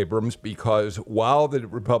Stacey Abrams because while the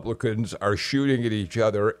Republicans are shooting at each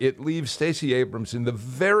other, it leaves Stacey Abrams in the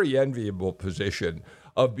very enviable position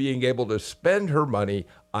of being able to spend her money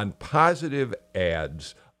on positive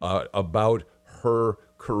ads about her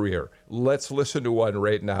career. Let's listen to one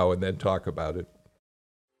right now and then talk about it.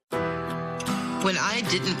 When I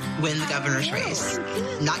didn't win the governor's race,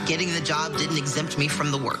 not getting the job didn't exempt me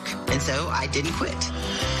from the work, and so I didn't quit.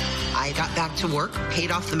 I got back to work, paid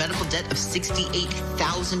off the medical debt of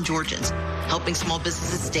 68,000 Georgians, helping small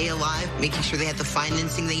businesses stay alive, making sure they had the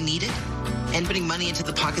financing they needed, and putting money into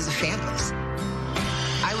the pockets of families.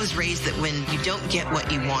 I was raised that when you don't get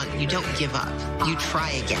what you want, you don't give up. You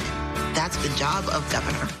try again. That's the job of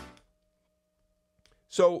governor.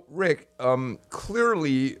 So, Rick,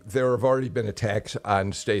 clearly there have already been attacks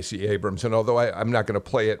on Stacey Abrams, and although I'm not going to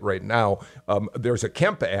play it right now, there's a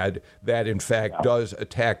Kemp ad that, in fact, does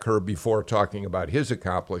attack her before talking about his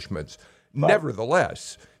accomplishments. Right.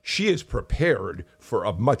 Nevertheless, she is prepared for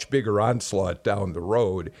a much bigger onslaught down the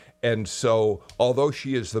road, and so although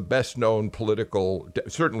she is the best-known political,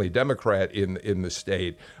 certainly Democrat in the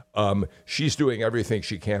state, she's doing everything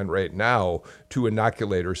she can right now to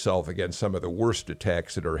inoculate herself against some of the worst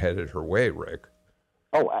attacks that are headed her way, Rick.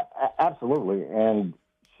 Oh, absolutely. And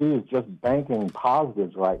she is just banking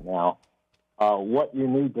positives right now. What you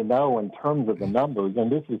need to know in terms of the numbers,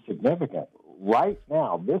 and this is significant, right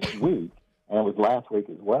now, this week, and it was last week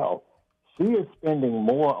as well, she is spending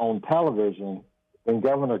more on television than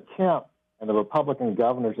Governor Kemp and the Republican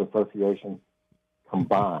Governors Association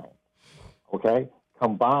combined. Okay?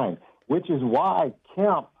 Combined, which is why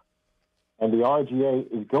Kemp and the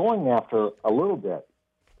RGA is going after a little bit.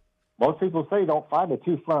 Most people say don't fight a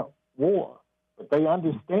two-front war, but they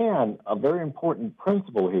understand a very important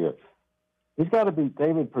principle here. He's got to beat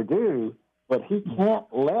David Perdue, but he can't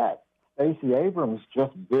let Stacey Abrams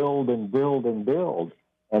just build and build and build.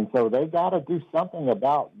 And so they got to do something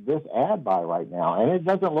about this ad buy right now. And it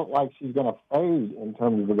doesn't look like she's going to fade in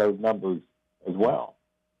terms of those numbers as well.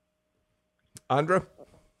 Andra?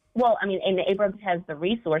 Well, I mean, Amy Abrams has the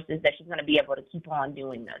resources that she's going to be able to keep on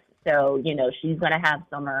doing this. So, she's going to have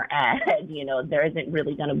summer ads. There isn't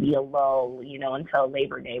really going to be a lull, until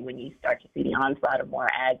Labor Day when you start to see the onslaught of more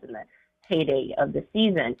ads in the heyday of the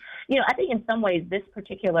season. I think in some ways this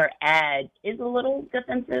particular ad is a little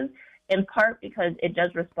defensive, in part because it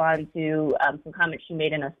does respond to some comments she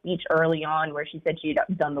made in a speech early on where she said she'd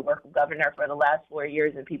done the work of governor for the last 4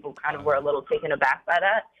 years, and people kind of were a little taken aback by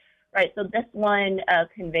that. Right, so this one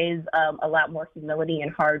conveys a lot more humility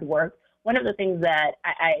and hard work. One of the things that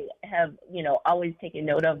I have, always taken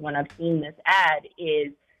note of when I've seen this ad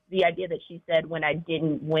is the idea that she said when I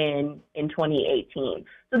didn't win in 2018.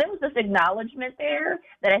 So there was this acknowledgement there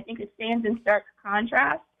that I think it stands in stark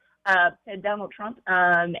contrast to Donald Trump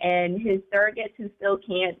and his surrogates who still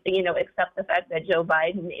can't, accept the fact that Joe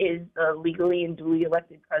Biden is the legally and duly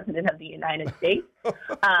elected president of the United States.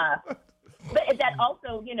 But that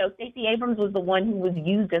also, Stacey Abrams was the one who was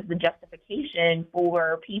used as the justification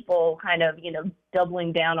for people kind of,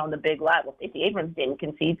 doubling down on the big lie. Well, Stacey Abrams didn't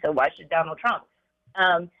concede, so why should Donald Trump?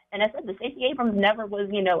 And I said that Stacey Abrams never was,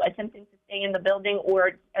 attempting to stay in the building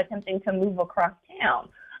or attempting to move across town.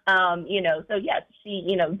 So yes,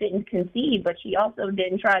 she, didn't concede, but she also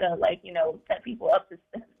didn't try to set people up to,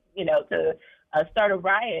 to start a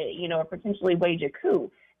riot, or potentially wage a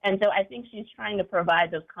coup. And so I think she's trying to provide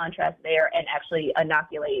those contrasts there and actually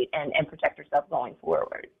inoculate and protect herself going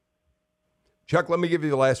forward. Chuck, let me give you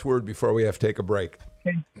the last word before we have to take a break.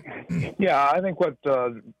 Yeah, I think what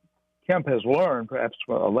Kemp has learned, perhaps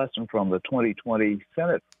a lesson from the 2020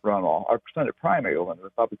 Senate runoff, or Senate primary on the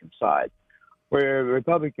Republican side, where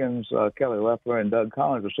Republicans, Kelly Loeffler and Doug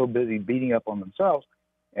Collins, were so busy beating up on themselves,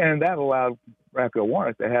 and that allowed Raphael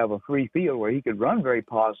Warnock to have a free field where he could run very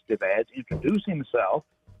positive ads, introduce himself,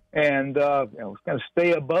 and kind of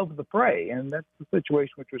stay above the fray. And that's the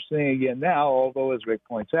situation which we're seeing again now, although, as Rick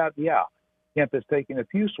points out, Kemp has taken a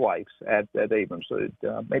few swipes at Abrams. So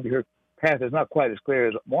maybe her path is not quite as clear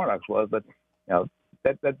as Warnock's was, but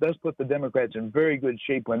that does put the Democrats in very good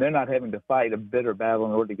shape when they're not having to fight a bitter battle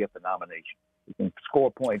in order to get the nomination. You can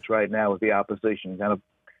score points right now with the opposition kind of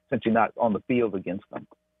essentially not on the field against them.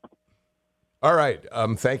 All right.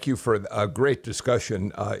 Thank you for a great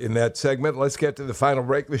discussion in that segment. Let's get to the final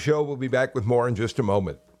break of the show. We'll be back with more in just a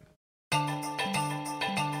moment.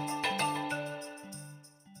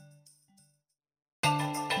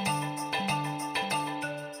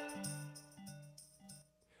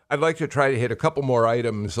 I'd like to try to hit a couple more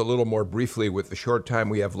items a little more briefly with the short time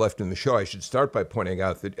we have left in the show. I should start by pointing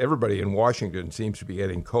out that everybody in Washington seems to be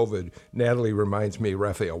getting COVID. Natalie reminds me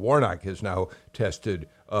Raphael Warnock has now tested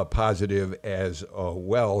positive as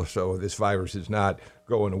well, so this virus is not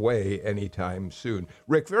going away anytime soon.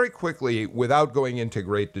 Rick, very quickly, without going into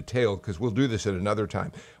great detail, because we'll do this at another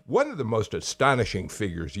time, one of the most astonishing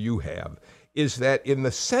figures you have is that in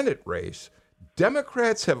the Senate race,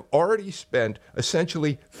 Democrats have already spent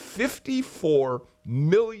essentially $54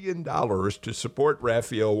 million to support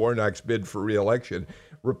Raphael Warnock's bid for re-election.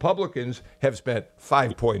 Republicans have spent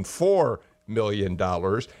 $5.4 million.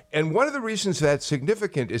 And one of the reasons that's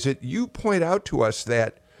significant is that you point out to us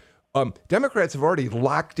that Democrats have already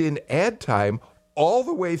locked in ad time all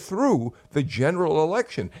the way through the general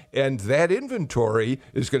election. And that inventory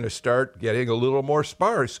is going to start getting a little more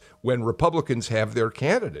sparse when Republicans have their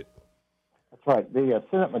candidate. That's right. The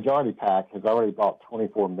Senate Majority PAC has already bought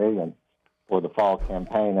 $24 million for the fall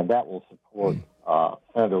campaign, and that will support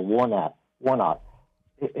Senator Warnock.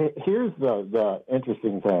 Here's the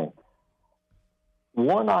interesting thing.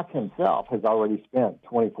 Warnock himself has already spent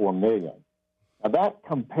 $24 million. Now, that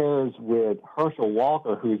compares with Herschel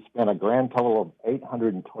Walker, who's spent a grand total of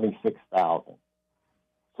 $826,000.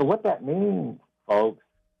 So what that means, folks,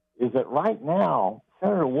 is that right now,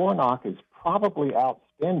 Senator Warnock is probably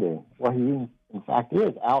outspending, well, he in fact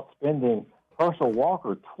is outspending Herschel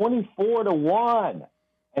Walker 24-1,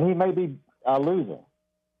 and he may be losing.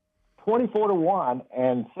 24-1,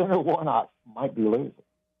 and Senator Warnock might be losing.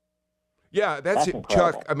 Yeah, that's it,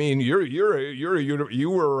 Chuck. I mean, you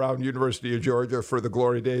were around University of Georgia for the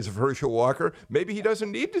glory days of Herschel Walker. Maybe he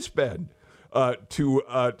doesn't need to spend to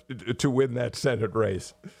win that Senate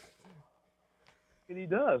race. And he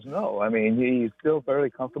does. No, I mean, he's still fairly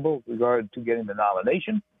comfortable with regard to getting the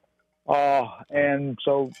nomination, and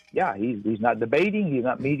so yeah, he's not debating. He's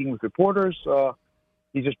not meeting with reporters.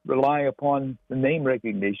 He's just relying upon the name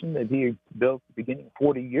recognition that he built beginning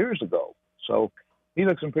 40 years ago. So he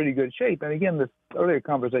looks in pretty good shape. And again, this earlier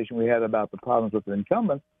conversation we had about the problems with the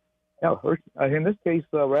incumbent, in this case,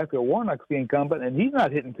 Raphael Warnock's the incumbent, and he's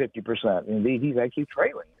not hitting 50%. Indeed, he's actually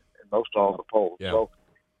trailing in most all the polls. Yeah. So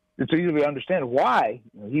it's easy to understand why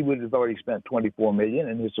he would have already spent $24 million,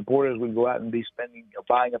 and his supporters would go out and be spending,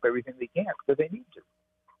 buying up everything they can because they need to.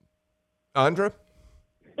 Andra?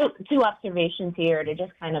 Two observations here to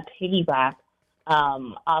just kind of piggyback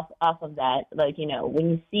off of that. Like, when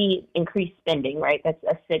you see increased spending, right, that's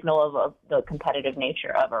a signal of the competitive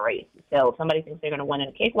nature of a race. So if somebody thinks they're going to win in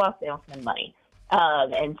a cakewalk, they don't spend money.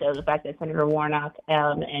 And so the fact that Senator Warnock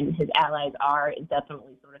and his allies are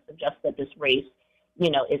definitely sort of suggests that this race,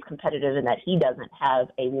 is competitive and that he doesn't have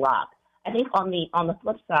a lock. I think on the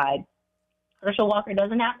flip side, Herschel Walker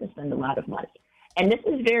doesn't have to spend a lot of money. And this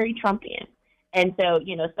is very Trumpian. And so,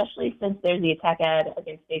 especially since there's the attack ad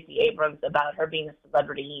against Stacey Abrams about her being a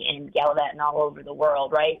celebrity and gallivanting all over the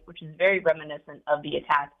world, right, which is very reminiscent of the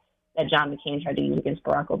attack that John McCain tried to use against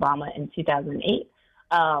Barack Obama in 2008.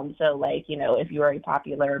 So, if you are a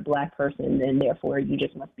popular Black person, then therefore you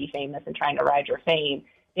just must be famous and trying to ride your fame.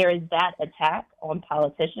 There is that attack on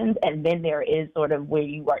politicians, and then there is sort of where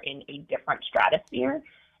you are in a different stratosphere.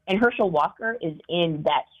 And Herschel Walker is in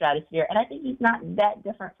that stratosphere, and I think he's not that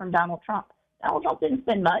different from Donald Trump. Donald Trump didn't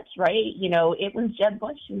spend much, right? It was Jeb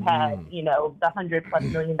Bush who had, the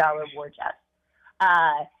 $100+ million war chest.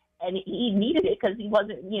 And he needed it because he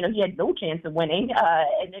wasn't, he had no chance of winning,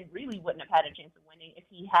 and then really wouldn't have had a chance of winning if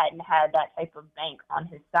he hadn't had that type of bank on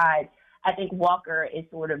his side. I think Walker is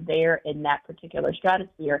sort of there in that particular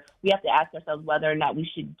stratosphere. We have to ask ourselves whether or not we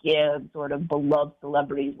should give sort of beloved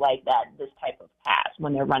celebrities like that this type of pass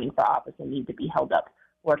when they're running for office and need to be held up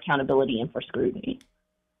for accountability and for scrutiny.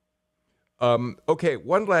 Okay,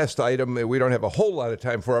 one last item. We don't have a whole lot of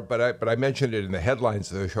time for it, but I mentioned it in the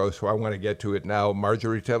headlines of the show, so I want to get to it now.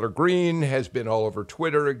 Marjorie Taylor Greene has been all over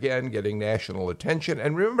Twitter again, getting national attention.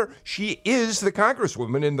 And remember, she is the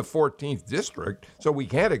congresswoman in the 14th district, so we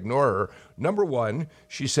can't ignore her. Number one,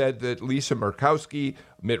 she said that Lisa Murkowski,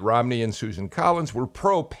 Mitt Romney, and Susan Collins were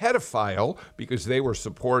pro-pedophile because they were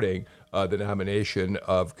supporting the nomination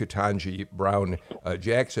of Ketanji Brown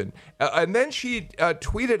Jackson. And then she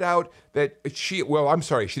tweeted out that she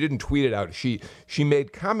didn't tweet it out. She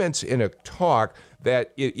made comments in a talk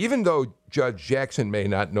that even though Judge Jackson may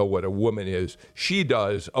not know what a woman is, she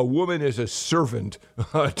does. A woman is a servant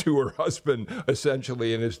to her husband,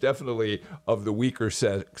 essentially, and is definitely of the weaker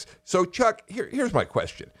sex. So, Chuck, here's my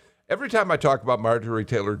question. Every time I talk about Marjorie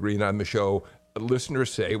Taylor Greene on the show,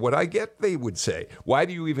 listeners say what I get they would say. Why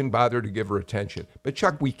do you even bother to give her attention? But,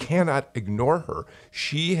 Chuck, we cannot ignore her.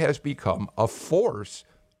 She has become a force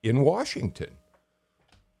in Washington.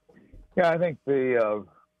 Yeah, I think the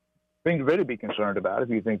thing to really be concerned about, if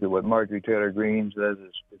you think that what Marjorie Taylor Greene says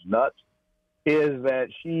is nuts, is that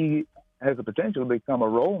she has the potential to become a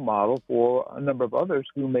role model for a number of others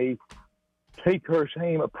who may take her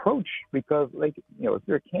same approach. Because, like, if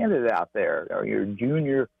you're a candidate out there or you're a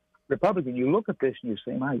junior Republican, you look at this and you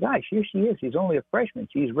say, my gosh, here she is. She's only a freshman.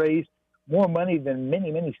 She's raised more money than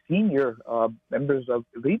many, many senior members of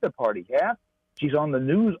either party have. She's on the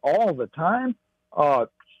news all the time.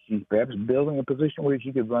 She's perhaps building a position where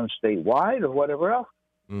she could run statewide or whatever else.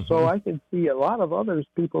 Mm-hmm. So I can see a lot of other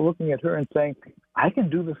people looking at her and saying, I can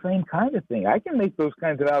do the same kind of thing. I can make those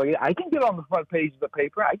kinds of allegations. I can get on the front page of the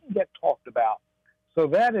paper. I can get talked about. So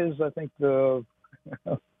that is, I think,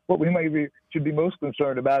 what we should be most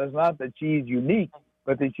concerned about is not that she's unique,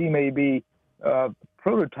 but that she may be a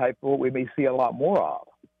prototype for what we may see a lot more of.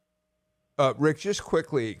 Rick, just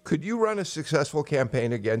quickly, could you run a successful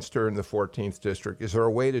campaign against her in the 14th District? Is there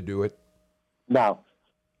a way to do it? No.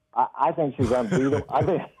 I think she's unbeatable.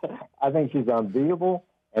 I think she's unbeatable,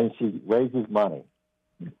 and she raises money.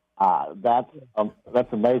 That's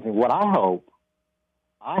amazing. What I hope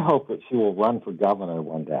that she will run for governor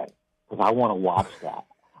one day, because I want to watch that.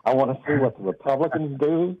 I want to see what the Republicans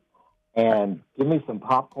do, and give me some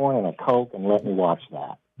popcorn and a Coke and let me watch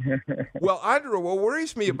that. Well, Andrew, what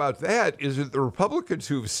worries me about that is that the Republicans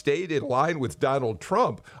who've stayed in line with Donald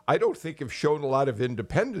Trump, I don't think have shown a lot of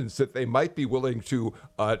independence that they might be willing to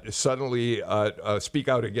suddenly speak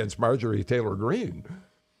out against Marjorie Taylor Greene.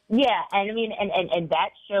 Yeah, and I mean, and that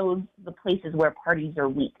shows the places where parties are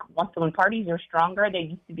weak. When parties are stronger, they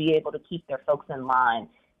used to be able to keep their folks in line.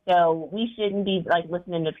 So we shouldn't be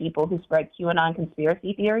listening to people who spread QAnon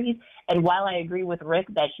conspiracy theories. And while I agree with Rick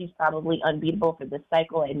that she's probably unbeatable for this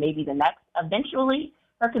cycle and maybe the next, eventually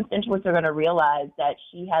her constituents are going to realize that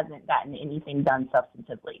she hasn't gotten anything done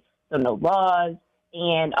substantively. So no laws.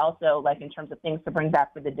 And also, in terms of things to bring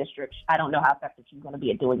back for the district, I don't know how effective she's going to be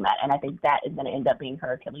at doing that. And I think that is going to end up being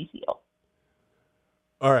her Achilles heel.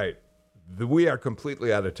 All right. We are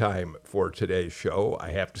completely out of time for today's show.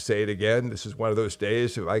 I have to say it again. This is one of those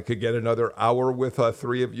days. If I could get another hour with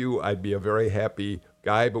three of you, I'd be a very happy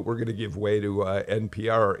guy. But we're going to give way to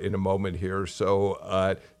NPR in a moment here.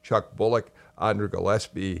 So Chuck Bullock, Andrew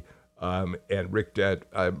Gillespie, and Rick Dent,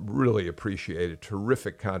 I really appreciate a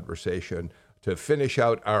terrific conversation to finish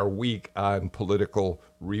out our week on Political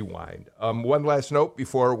Rewind. One last note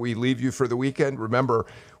before we leave you for the weekend. Remember,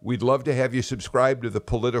 we'd love to have you subscribe to the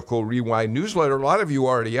Political Rewind newsletter. A lot of you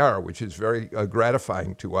already are, which is very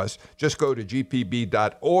gratifying to us. Just go to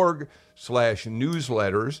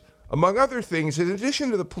gpb.org/newsletters. Among other things, in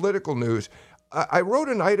addition to the political news, I wrote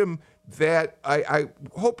an item that I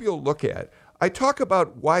hope you'll look at. I talk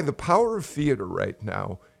about why the power of theater right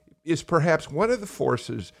now is perhaps one of the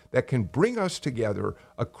forces that can bring us together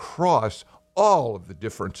across all of the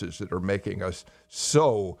differences that are making us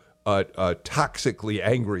so toxically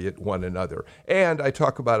angry at one another. And I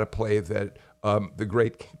talk about a play that the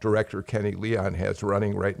great director Kenny Leon has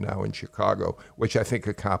running right now in Chicago, which I think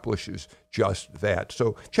accomplishes just that.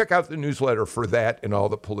 So check out the newsletter for that and all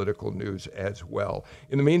the political news as well.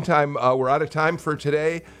 In the meantime, we're out of time for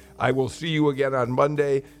today. I will see you again on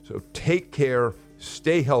Monday, so take care.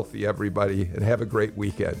 Stay healthy, everybody, and have a great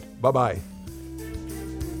weekend. Bye-bye.